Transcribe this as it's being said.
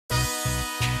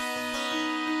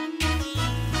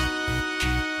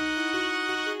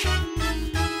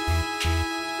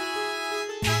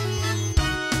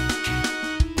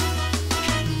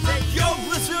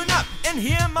and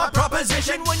hear my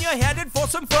proposition. When you're headed for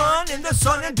some fun in the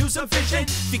sun and do some fishing,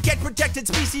 if you get protected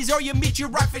species or you meet your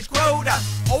rockfish quota,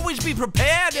 always be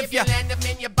prepared if you land them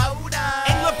in your boat.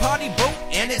 Angler party boat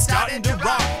and it's starting to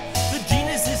rock. The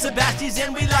genus is Sebastes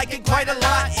and we like it quite a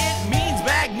lot. It means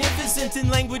magnificent in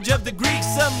language of the Greeks.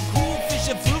 Some cool fish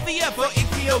effluvia for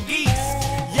ichthyo geeks.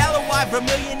 Yellow-eye,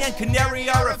 vermilion, and canary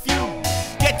are a few.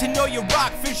 Get to know your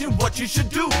rockfish and what you should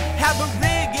do. Have a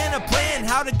rig and a plan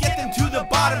how to get them to the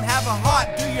bottom. Have a heart,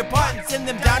 do your part, and send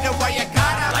them down to where you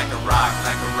got them. Like a rock,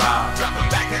 drop them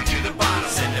back down to the bottom.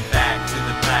 Send them back to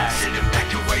the black, Send them back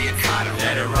to where you caught them.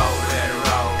 let it roll, let it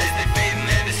roll. As they fade in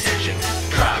their decision,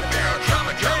 drop the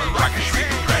barotrauma, rockfish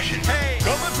recompression.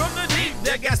 Coming from the deep,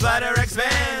 the gas bladder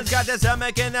expands. Got the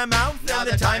stomach in the mouth, now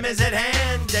the time is at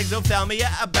hand. Exophthalmia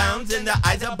abounds and the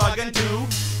eyes are bugging too.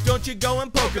 Don't you go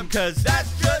and poke 'em, cause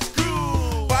that's just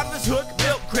cool. Bottomless hook,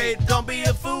 milk crate, don't be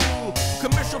a fool.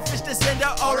 Commercial fish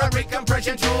descender or a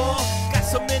recompression tool. Got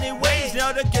so many ways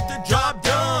now to get the job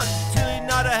done. It's really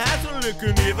not a hassle, it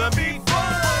can even be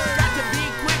fun. Got to be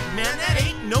quick, man, that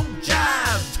ain't no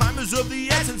jive. Time is of the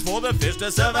essence for the fish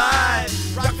to survive.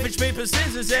 Rockfish, paper,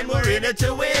 scissors, and we're in it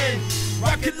to win.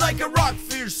 Rock it like a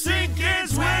rockfish, sink and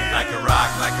swim. Like a rock,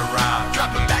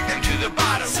 Drop them back down to the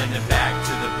bottom. send them back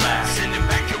to the black, Send them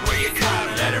back to where you caught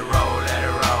them. let it roll, let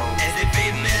it roll. As they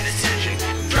fade in their decision,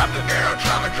 drop the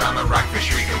barotrauma,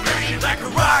 rockfish recompression. Like a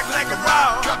rock,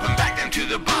 Drop them back down to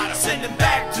the bottom. send them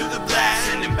back to the black.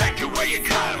 Send them back to where you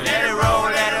caught them. Let it roll,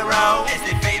 let it roll. As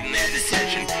they fade in their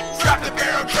decision, drop the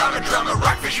barotrauma,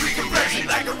 rockfish recompression.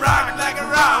 Like a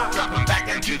rock, Drop them back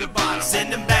down to the bottom.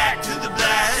 send them back.